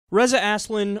Reza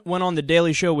Aslan went on The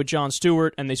Daily Show with Jon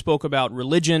Stewart, and they spoke about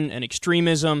religion and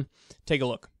extremism. Take a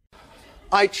look.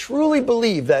 I truly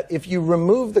believe that if you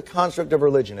remove the construct of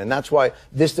religion, and that's why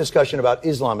this discussion about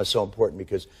Islam is so important,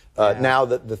 because now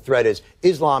the threat is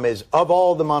Islam is, of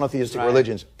all the monotheistic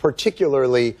religions,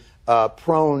 particularly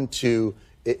prone to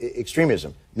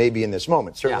extremism, maybe in this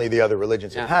moment. Certainly the other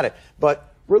religions have had it.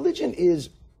 But religion is,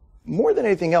 more than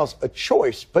anything else, a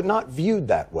choice, but not viewed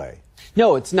that way.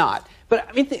 No, it's not. But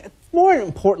I mean, more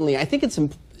importantly, I think it's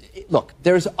look,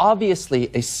 there's obviously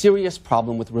a serious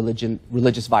problem with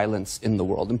religious violence in the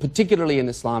world, and particularly in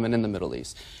Islam and in the Middle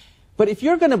East. But if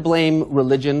you're going to blame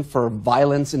religion for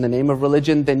violence in the name of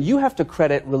religion, then you have to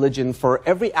credit religion for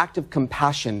every act of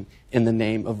compassion in the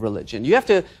name of religion. You have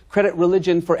to credit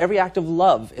religion for every act of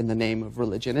love in the name of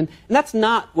religion. And that's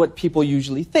not what people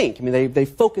usually think. I mean, they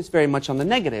focus very much on the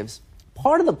negatives.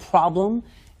 Part of the problem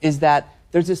is that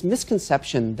there's this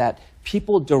misconception that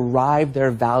people derive their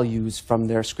values from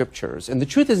their scriptures. And the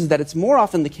truth is that it's more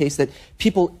often the case that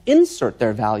people insert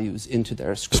their values into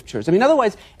their scriptures. I mean,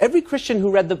 otherwise, every Christian who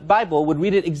read the Bible would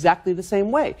read it exactly the same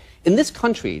way. In this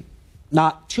country,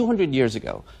 not 200 years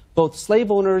ago, both slave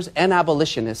owners and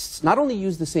abolitionists not only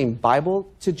used the same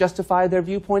Bible to justify their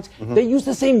viewpoints, they used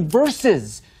the same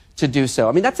verses to do so.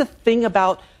 I mean, that's a thing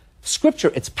about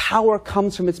Scripture. Its power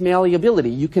comes from its malleability.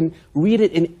 You can read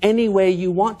it in any way you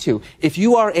want to. If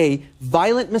you are a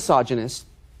violent misogynist,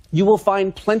 you will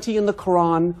find plenty in the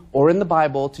Quran or in the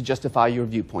Bible to justify your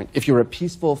viewpoint. If you're a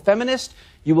peaceful feminist,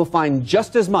 you will find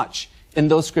just as much in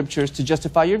those scriptures to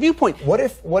justify your viewpoint. What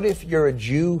if you're a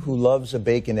Jew who loves a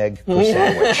bacon egg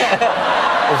sandwich?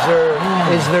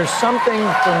 Is there something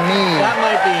for me? That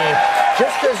might be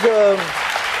just as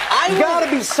a... There's got to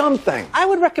be something. I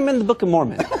would recommend the Book of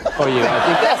Mormon for you. I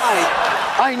think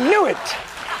that I knew it.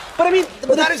 But I mean,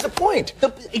 that is the point.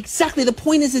 Exactly. The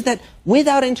point is that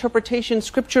without interpretation,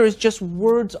 Scripture is just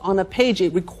words on a page.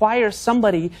 It requires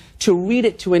somebody to read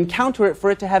it, to encounter it,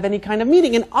 for it to have any kind of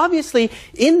meaning. And obviously,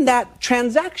 in that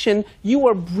transaction, you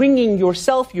are bringing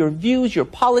yourself, your views, your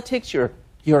politics,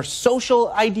 your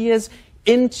social ideas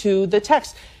into the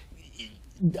text.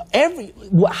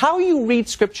 How you read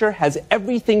Scripture has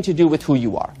everything to do with who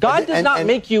you are. God does not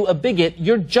make you a bigot,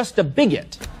 you're just a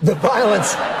bigot. The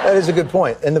violence, that is a good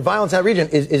point. And the violence in that region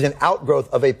is an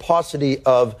outgrowth of a paucity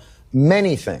of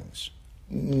many things.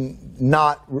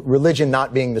 Religion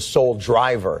not being the sole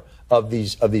driver of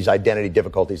these identity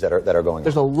difficulties that are going on.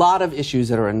 There's a lot of issues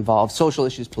that are involved, social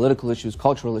issues, political issues,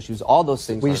 cultural issues, all those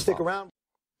things. Will you stick around?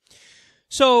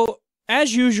 So,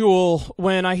 as usual,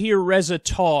 when I hear Reza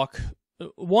talk,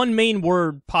 one main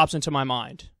word pops into my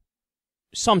mind.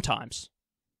 Sometimes.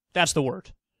 That's the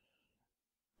word.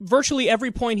 Virtually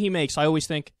every point he makes, I always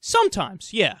think,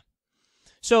 sometimes, yeah.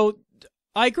 So,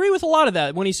 I agree with a lot of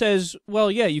that when he says,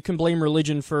 well, yeah, you can blame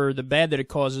religion for the bad that it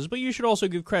causes, but you should also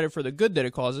give credit for the good that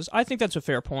it causes. I think that's a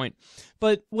fair point.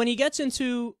 But when he gets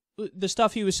into the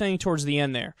stuff he was saying towards the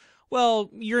end there,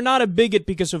 well, you're not a bigot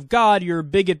because of God, you're a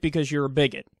bigot because you're a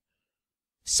bigot.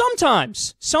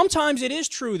 Sometimes it is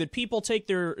true that people take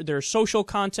their social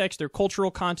context, their cultural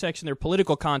context, and their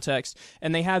political context,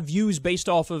 and they have views based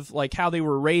off of like how they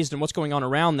were raised and what's going on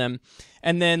around them,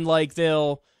 and then like they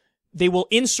will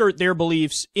insert their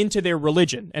beliefs into their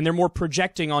religion, and they're more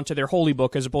projecting onto their holy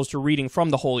book as opposed to reading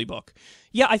from the holy book.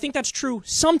 Yeah, I think that's true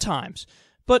sometimes.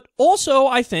 But also,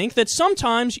 I think that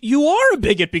sometimes you are a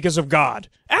bigot because of God.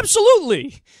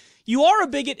 Absolutely. You are a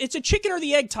bigot. It's a chicken or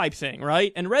the egg type thing,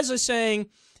 right? And Reza's saying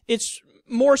it's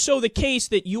more so the case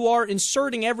that you are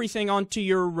inserting everything onto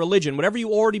your religion. Whatever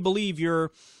you already believe,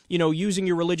 you're, using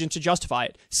your religion to justify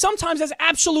it. Sometimes that's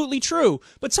absolutely true,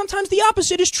 but sometimes the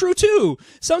opposite is true too.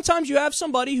 Sometimes you have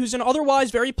somebody who's an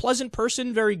otherwise very pleasant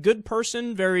person, very good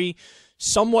person, very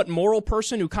somewhat moral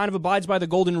person who kind of abides by the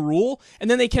golden rule,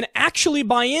 and then they can actually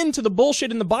buy into the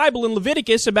bullshit in the Bible in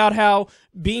Leviticus about how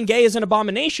being gay is an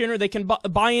abomination, or they can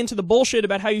buy into the bullshit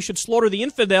about how you should slaughter the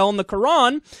infidel in the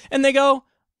Quran, and they go,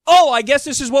 oh, I guess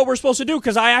this is what we're supposed to do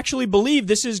because I actually believe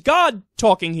this is God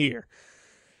talking here.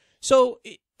 So,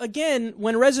 again,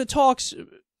 when Reza talks,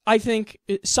 I think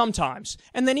sometimes.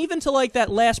 And then even to like that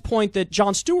last point that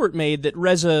Jon Stewart made that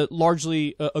Reza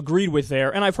largely agreed with there,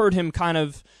 and I've heard him kind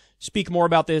of speak more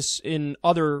about this in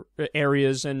other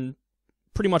areas and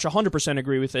pretty much 100%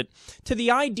 agree with it, to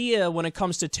the idea when it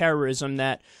comes to terrorism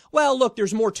that, well, look,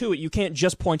 there's more to it. You can't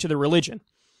just point to the religion.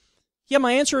 Yeah,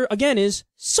 my answer, again, is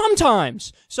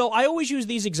sometimes. So I always use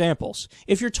these examples.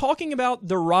 If you're talking about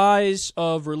the rise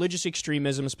of religious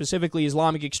extremism, specifically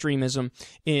Islamic extremism,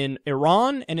 in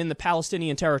Iran and in the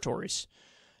Palestinian territories,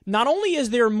 not only is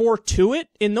there more to it,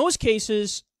 in those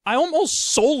cases, I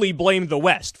almost solely blame the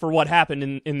West for what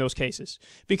happened in those cases.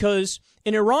 Because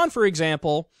in Iran, for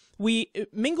example, we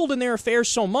mingled in their affairs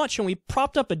so much and we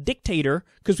propped up a dictator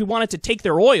because we wanted to take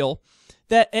their oil,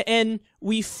 and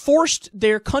we forced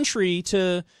their country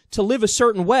to live a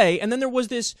certain way. And then there was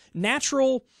this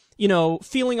natural,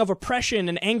 feeling of oppression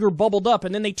and anger bubbled up.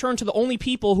 And then they turned to the only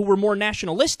people who were more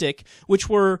nationalistic, which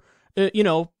were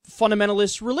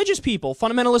fundamentalist religious people,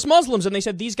 fundamentalist Muslims, and they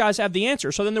said these guys have the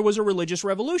answer. So then there was a religious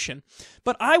revolution.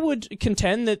 But I would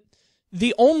contend that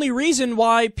the only reason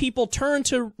why people turn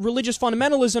to religious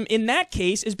fundamentalism in that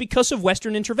case is because of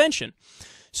Western intervention.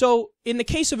 So in the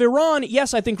case of Iran,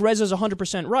 yes, I think Reza is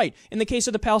 100% right. In the case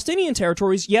of the Palestinian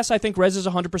territories, yes, I think Reza is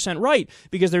 100% right,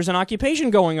 because there's an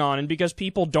occupation going on and because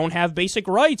people don't have basic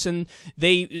rights and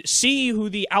they see who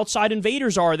the outside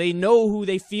invaders are. They know who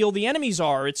they feel the enemies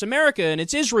are. It's America and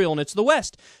it's Israel and it's the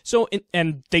West. So,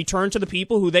 and they turn to the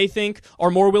people who they think are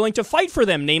more willing to fight for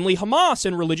them, namely Hamas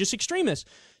and religious extremists.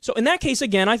 So in that case,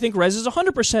 again, I think Reza is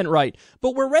 100% right.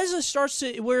 But where it starts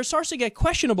to get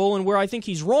questionable and where I think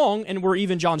he's wrong and where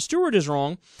even Jon Stewart is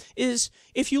wrong is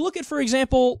if you look at, for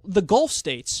example, the Gulf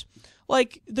states.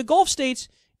 Like, the Gulf states,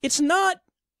 it's not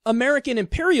American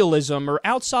imperialism or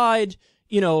outside,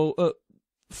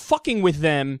 fucking with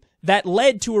them that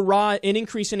led to an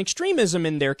increase in extremism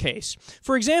in their case.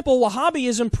 For example,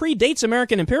 Wahhabism predates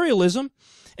American imperialism.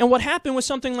 And what happened with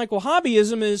something like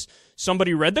Wahhabism is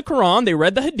somebody read the Quran, they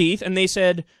read the Hadith, and they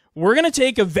said, we're going to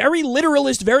take a very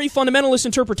literalist, very fundamentalist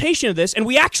interpretation of this, and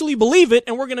we actually believe it,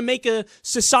 and we're going to make a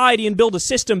society and build a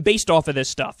system based off of this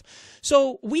stuff.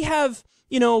 So we have,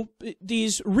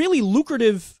 these really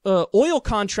lucrative oil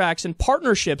contracts and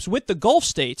partnerships with the Gulf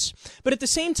states, but at the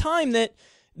same time that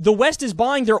the West is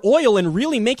buying their oil and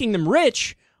really making them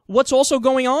rich, what's also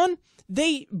going on?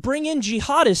 They bring in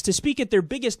jihadists to speak at their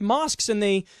biggest mosques, and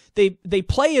they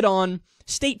play it on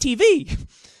state TV.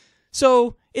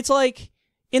 So it's like,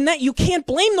 in that, you can't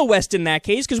blame the West in that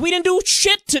case, because we didn't do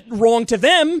shit wrong to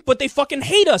them, but they fucking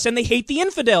hate us, and they hate the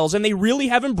infidels, and they really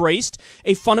have embraced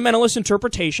a fundamentalist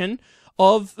interpretation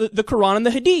of the Quran and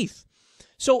the Hadith.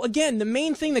 So again, the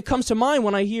main thing that comes to mind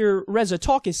when I hear Reza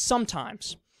talk is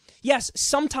sometimes. Yes,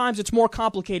 sometimes it's more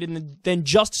complicated than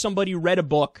just somebody read a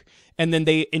book and then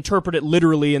they interpret it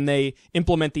literally and they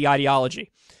implement the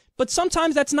ideology. But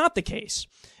sometimes that's not the case.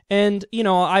 And,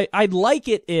 I'd like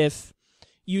it if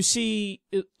you see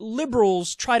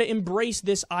liberals try to embrace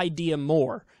this idea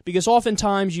more. Because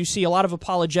oftentimes you see a lot of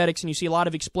apologetics and you see a lot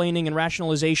of explaining and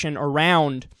rationalization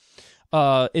around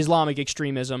Islamic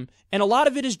extremism. And a lot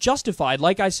of it is justified.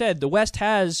 Like I said, the West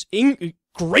has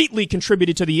greatly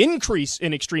contributed to the increase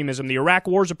in extremism. The Iraq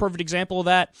War is a perfect example of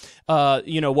that.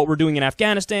 What we're doing in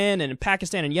Afghanistan and in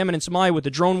Pakistan and Yemen and Somalia with the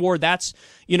drone war, that's,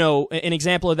 an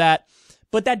example of that.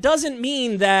 But that doesn't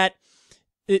mean that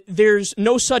there's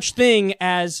no such thing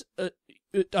as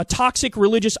a toxic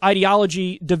religious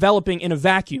ideology developing in a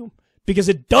vacuum. Because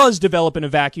it does develop in a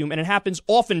vacuum, and it happens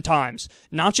oftentimes.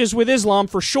 Not just with Islam,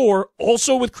 for sure,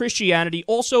 also with Christianity,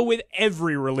 also with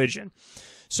every religion.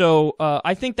 So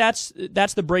I think that's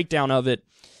the breakdown of it.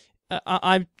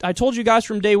 I told you guys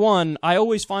from day one, I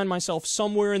always find myself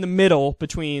somewhere in the middle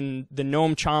between the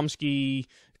Noam Chomsky,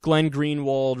 Glenn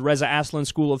Greenwald, Reza Aslan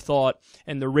school of thought,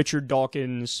 and the Richard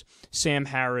Dawkins, Sam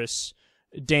Harris,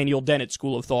 Daniel Dennett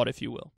school of thought, if you will.